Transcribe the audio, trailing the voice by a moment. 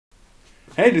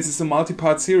Hey, this is a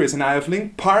multi-part series and I have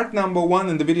linked part number 1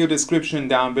 in the video description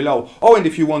down below. Oh, and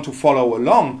if you want to follow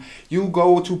along, you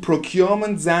go to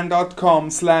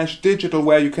procurementzen.com/digital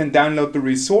where you can download the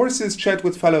resources, chat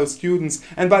with fellow students,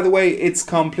 and by the way, it's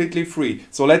completely free.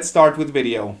 So let's start with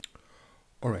video.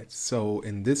 Alright, so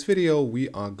in this video we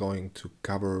are going to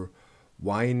cover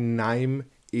why Knime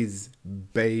is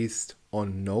based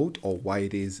on Node, or why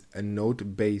it is a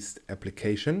Node-based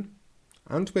application.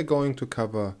 And we're going to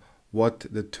cover what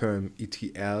the term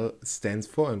ETL stands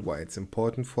for and why it's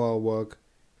important for our work.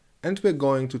 And we're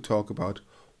going to talk about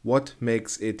what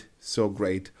makes it so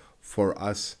great for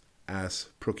us as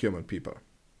procurement people.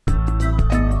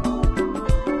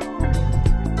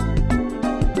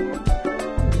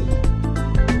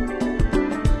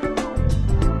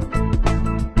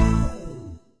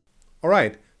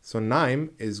 Alright, so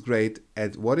Knime is great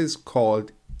at what is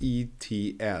called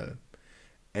ETL.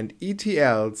 And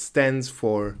ETL stands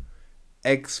for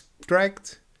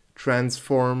extract,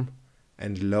 transform,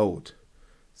 and load.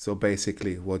 So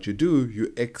basically what you do,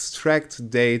 you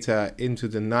extract data into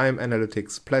the Knime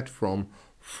Analytics platform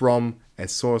from a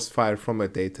source file, from a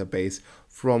database,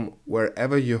 from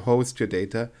wherever you host your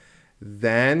data.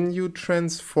 Then you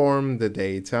transform the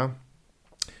data.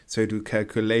 So you do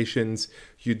calculations,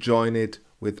 you join it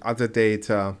with other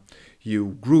data,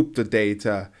 you group the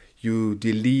data, you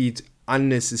delete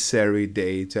unnecessary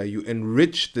data, you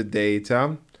enrich the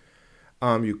data,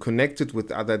 you connect it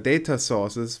with other data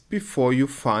sources before you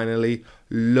finally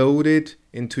load it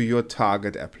into your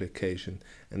target application.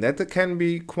 And that can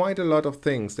be quite a lot of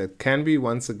things. That can be,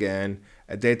 once again,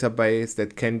 a database.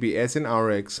 That can be, as in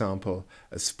our example,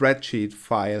 a spreadsheet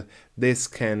file. This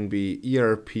can be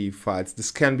ERP files.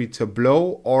 This can be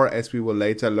Tableau, or, as we will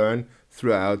later learn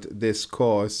throughout this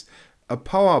course, a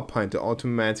PowerPoint,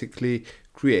 automatically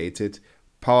created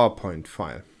PowerPoint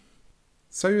file.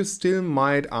 So you still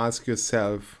might ask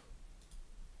yourself,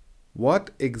 what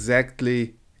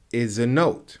exactly is a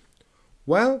node?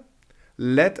 Well,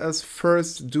 let us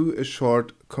first do a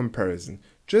short comparison.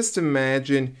 Just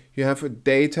imagine you have a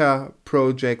data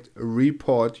project, a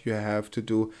report you have to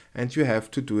do, and you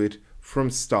have to do it from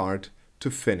start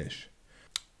to finish.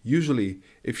 Usually,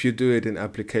 if you do it in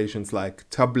applications like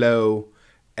Tableau,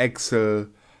 Excel,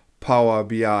 Power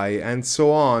BI, and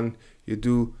so on, you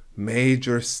do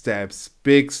major steps,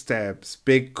 big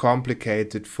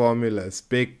complicated formulas,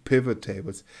 big pivot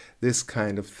tables, this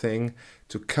kind of thing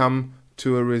to come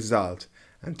to a result.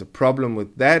 And the problem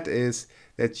with that is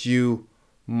that you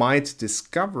might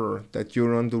discover that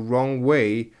you're on the wrong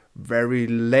way very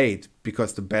late,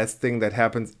 because the best thing that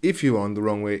happens if you're on the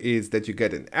wrong way is that you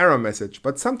get an error message,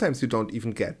 but sometimes you don't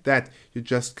even get that, you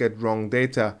just get wrong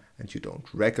data and you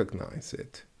don't recognize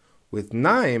it. With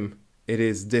Knime, it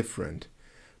is different,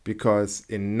 because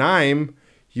in Knime,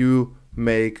 you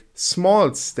make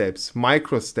small steps,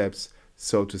 micro steps,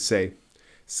 so to say.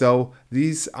 So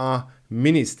these are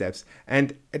mini steps.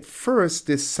 And at first,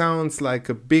 this sounds like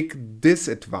a big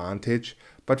disadvantage,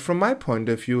 but from my point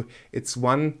of view, it's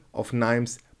one of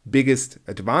Knime's biggest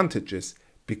advantages,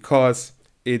 because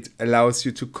it allows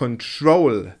you to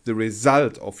control the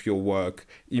result of your work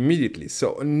immediately.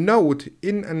 So a node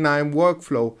in a Knime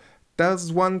workflow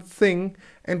does one thing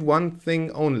and one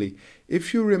thing only.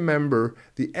 If you remember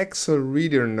the Excel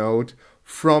reader node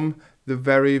from the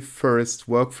very first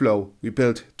workflow we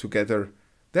built together,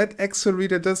 that Excel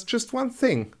reader does just one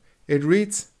thing. It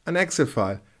reads an Excel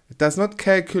file. It does not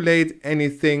calculate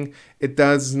anything. It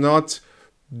does not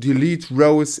delete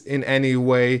rows in any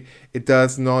way. It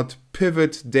does not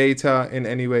pivot data in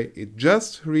any way. It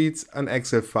just reads an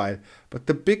Excel file. But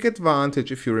the big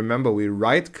advantage, if you remember, we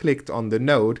right-clicked on the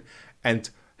node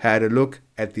and had a look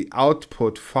at the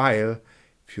output file.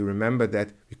 If you remember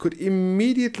that, we could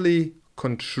immediately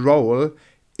control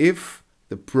if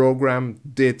the program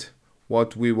did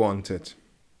what we wanted.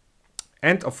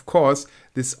 And of course,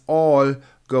 this all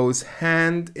goes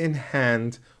hand in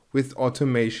hand with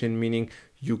automation, meaning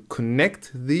you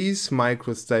connect these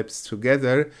microsteps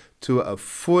together to a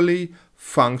fully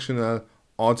functional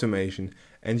automation.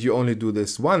 And you only do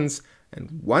this once.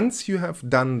 And once you have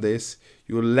done this,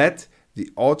 you let the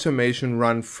automation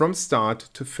run from start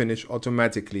to finish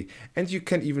automatically. And you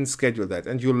can even schedule that.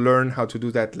 And you'll learn how to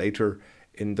do that later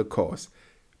in the course.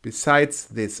 Besides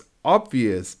this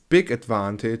obvious big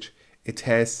advantage, it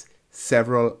has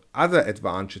several other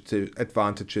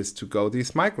advantages to go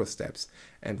these microsteps.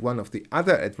 And one of the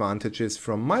other advantages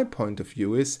from my point of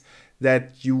view is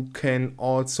that you can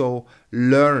also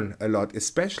learn a lot,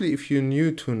 especially if you're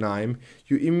new to Knime.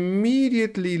 You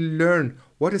immediately learn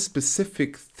what a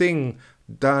specific thing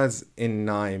does in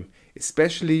Knime.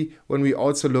 especially when we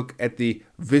also look at the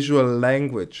visual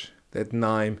language that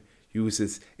Knime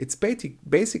uses. It's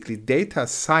basically data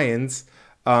science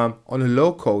on a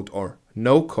low-code or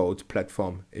no-code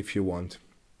platform, if you want.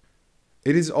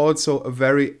 It is also a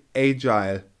very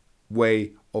agile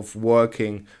way of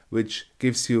working, which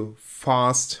gives you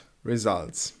fast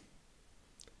results.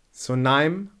 So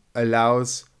Knime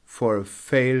allows for a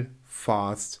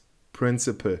fail-fast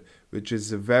principle, which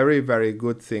is a very, very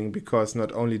good thing, because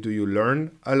not only do you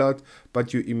learn a lot,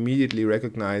 but you immediately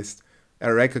recognize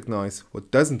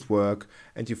what doesn't work,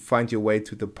 and you find your way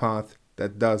to the path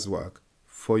that does work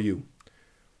for you.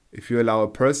 If you allow a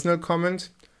personal comment,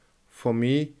 for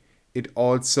me, it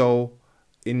also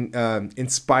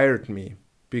inspired me,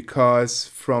 because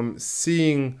from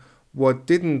seeing what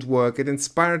didn't work, it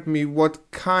inspired me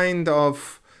what kind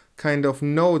of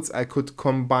nodes I could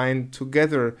combine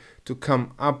together to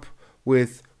come up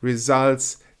with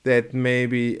results that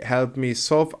maybe help me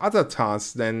solve other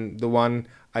tasks than the one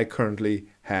I currently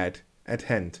had at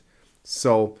hand.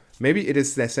 So maybe it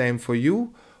is the same for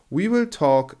you. We will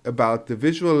talk about the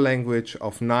visual language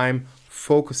of Knime,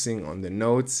 focusing on the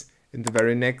nodes in the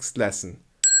very next lesson.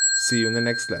 See you in the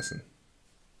next lesson.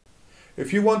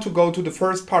 If you want to go to the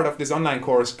first part of this online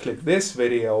course, click this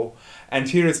video. And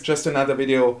here is just another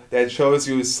video that shows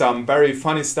you some very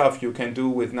funny stuff you can do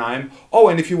with Knime. Oh,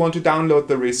 and if you want to download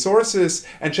the resources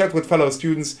and chat with fellow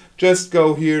students, just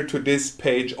go here to this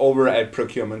page over at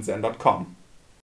procurementzen.com.